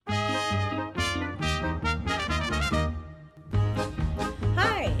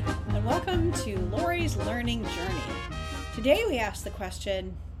learning journey. Today we ask the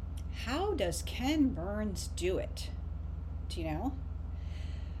question, how does Ken Burns do it? Do you know?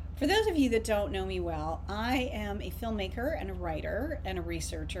 For those of you that don't know me well, I am a filmmaker and a writer and a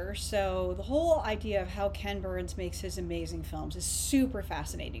researcher, so the whole idea of how Ken Burns makes his amazing films is super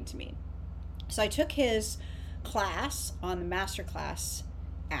fascinating to me. So I took his class on the Masterclass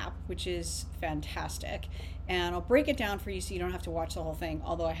app, which is fantastic, and I'll break it down for you so you don't have to watch the whole thing,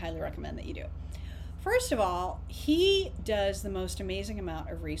 although I highly recommend that you do. First of all, he does the most amazing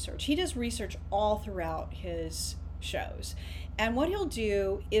amount of research. He does research all throughout his shows. And what he'll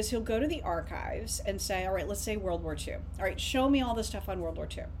do is he'll go to the archives and say, all right, let's say World War II. All right, show me all the stuff on World War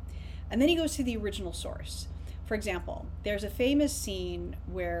II. And then he goes to the original source. For example, there's a famous scene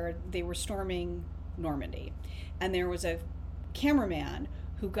where they were storming Normandy, and there was a cameraman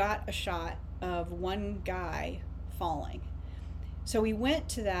who got a shot of one guy falling. So he went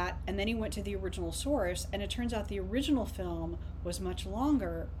to that, and then he went to the original source, and it turns out the original film was much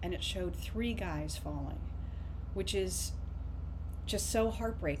longer, and it showed 3 guys falling, which is just so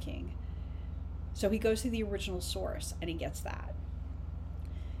heartbreaking. So he goes to the original source, and he gets that.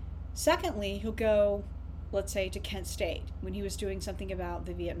 Secondly, he'll go, let's say, to Kent State. When he was doing something about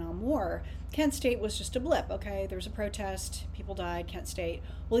the Vietnam War, Kent State was just a blip. Okay, there was a protest, people died, Kent State.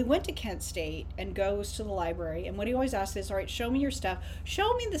 Well, he went to Kent State and goes to the library, and what he always asks is, all right, show me your stuff.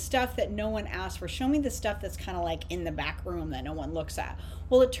 Show me the stuff that no one asked for. Show me the stuff that's kind of like in the back room that no one looks at.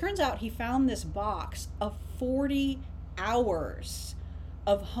 Well, it turns out he found this box of 40 hours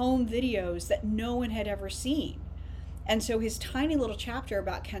of home videos that no one had ever seen. And so his tiny little chapter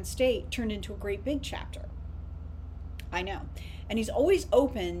about Kent State turned into a great big chapter. I know. And he's always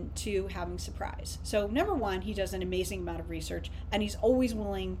open to having surprise. So number one, he does an amazing amount of research, and he's always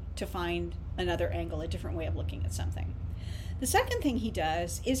willing to find another angle, a different way of looking at something. The second thing he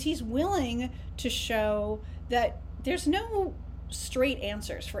does is he's willing to show that there's no straight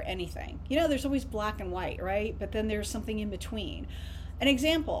answers for anything. You know, there's always black and white, right? But then there's something in between. An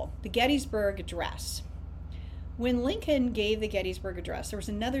example, the Gettysburg Address. When Lincoln gave the Gettysburg Address, there was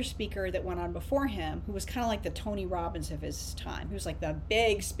another speaker that went on before him who was kind of like the Tony Robbins of his time. He was like the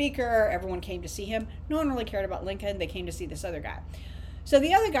big speaker. Everyone came to see him. No one really cared about Lincoln. They came to see this other guy. So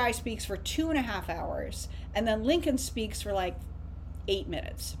the other guy speaks for 2.5 hours, and then Lincoln speaks for like 8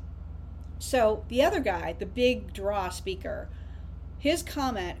 minutes. So the other guy, the big draw speaker, his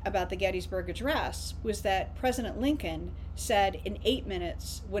comment about the Gettysburg Address was that President Lincoln said in 8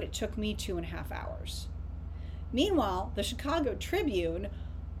 minutes what it took me 2.5 hours. Meanwhile, the Chicago Tribune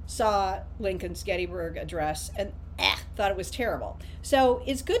saw Lincoln's Gettysburg Address and thought it was terrible. So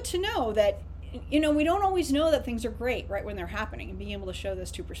it's good to know that, you know, we don't always know that things are great right when they're happening, and being able to show those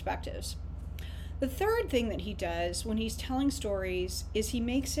two perspectives. The third thing that he does when he's telling stories is he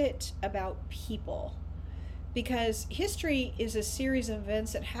makes it about people, because history is a series of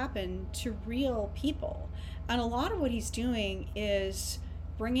events that happen to real people. And a lot of what he's doing is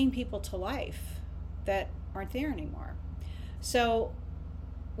bringing people to life that aren't there anymore. So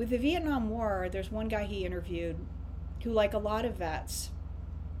with the Vietnam War, there's one guy he interviewed who, like a lot of vets,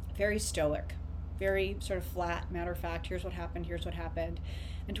 very stoic, very sort of flat, matter of fact, here's what happened, here's what happened.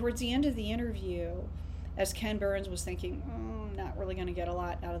 And towards the end of the interview, as Ken Burns was thinking, not really going to get a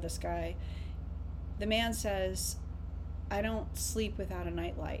lot out of this guy, the man says, I don't sleep without a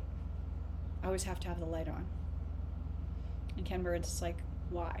nightlight. I always have to have the light on. And Ken Burns is like,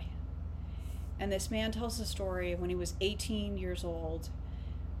 why? And this man tells the story of when he was 18 years old,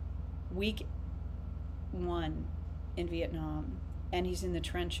 week 1 in Vietnam, and he's in the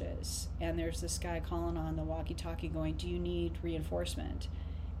trenches, and there's this guy calling on the walkie-talkie going, do you need reinforcement?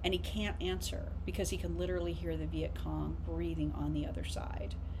 And he can't answer because he can literally hear the Viet Cong breathing on the other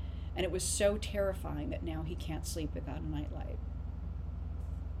side. And it was so terrifying that now he can't sleep without a nightlight.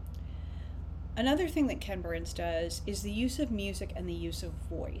 Another thing that Ken Burns does is the use of music and the use of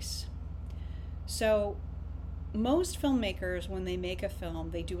voice. So most filmmakers, when they make a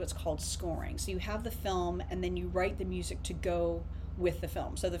film, they do what's called scoring. So you have the film, and then you write the music to go with the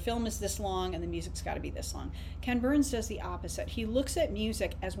film. So the film is this long, and the music's got to be this long. Ken Burns does the opposite. He looks at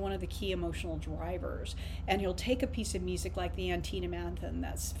music as one of the key emotional drivers, and he'll take a piece of music like the Antietam Anthem,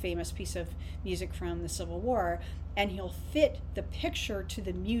 that's a famous piece of music from the Civil War, and he'll fit the picture to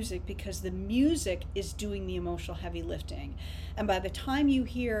the music because the music is doing the emotional heavy lifting. And by the time you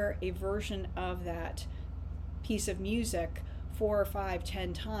hear a version of that piece of music 4 or 5,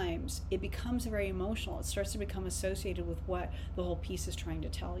 10 times, it becomes very emotional. It starts to become associated with what the whole piece is trying to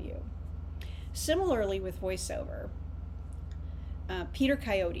tell you. Similarly with voiceover, Peter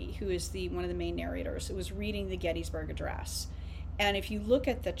Coyote, who is one of the main narrators, was reading the Gettysburg Address. And if you look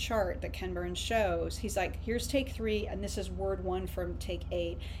at the chart that Ken Burns shows, he's like, here's take 3, and this is word 1 from take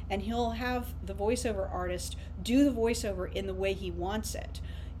 8. And he'll have the voiceover artist do the voiceover in the way he wants it.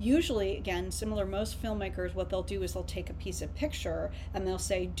 Usually, again, similar, most filmmakers, what they'll do is they'll take a piece of picture and they'll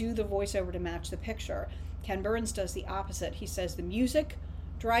say, do the voiceover to match the picture. Ken Burns does the opposite. He says the music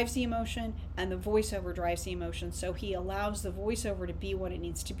drives the emotion and the voiceover drives the emotion. So he allows the voiceover to be what it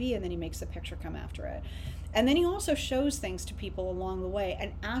needs to be, and then he makes the picture come after it. And then he also shows things to people along the way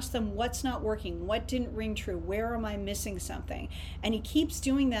and asks them what's not working, what didn't ring true, where am I missing something? And he keeps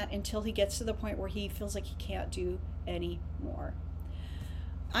doing that until he gets to the point where he feels like he can't do any more.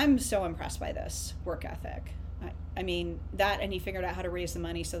 I'm so impressed by this work ethic. I mean, that, and he figured out how to raise the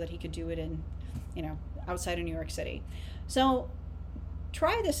money so that he could do it in, outside of New York City. So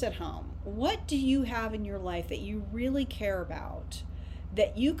try this at home. What do you have in your life that you really care about,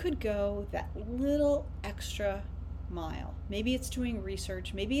 that you could go that little extra mile? Maybe it's doing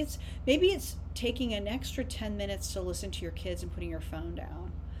research. Maybe it's taking an extra 10 minutes to listen to your kids and putting your phone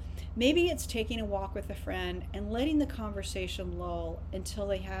down. Maybe it's taking a walk with a friend and letting the conversation lull until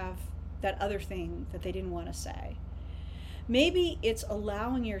they have that other thing that they didn't want to say. Maybe it's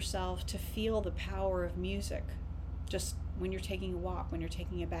allowing yourself to feel the power of music just when you're taking a walk, when you're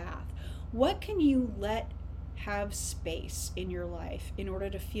taking a bath. What can you let have space in your life in order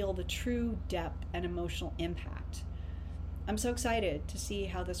to feel the true depth and emotional impact? I'm so excited to see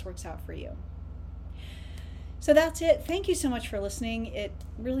how this works out for you. So that's it. Thank you so much for listening. It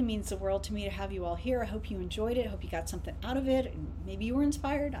really means the world to me to have you all here. I hope you enjoyed it. I hope you got something out of it. Maybe you were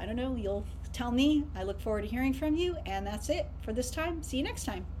inspired. I don't know. You'll tell me. I look forward to hearing from you. And that's it for this time. See you next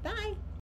time. Bye.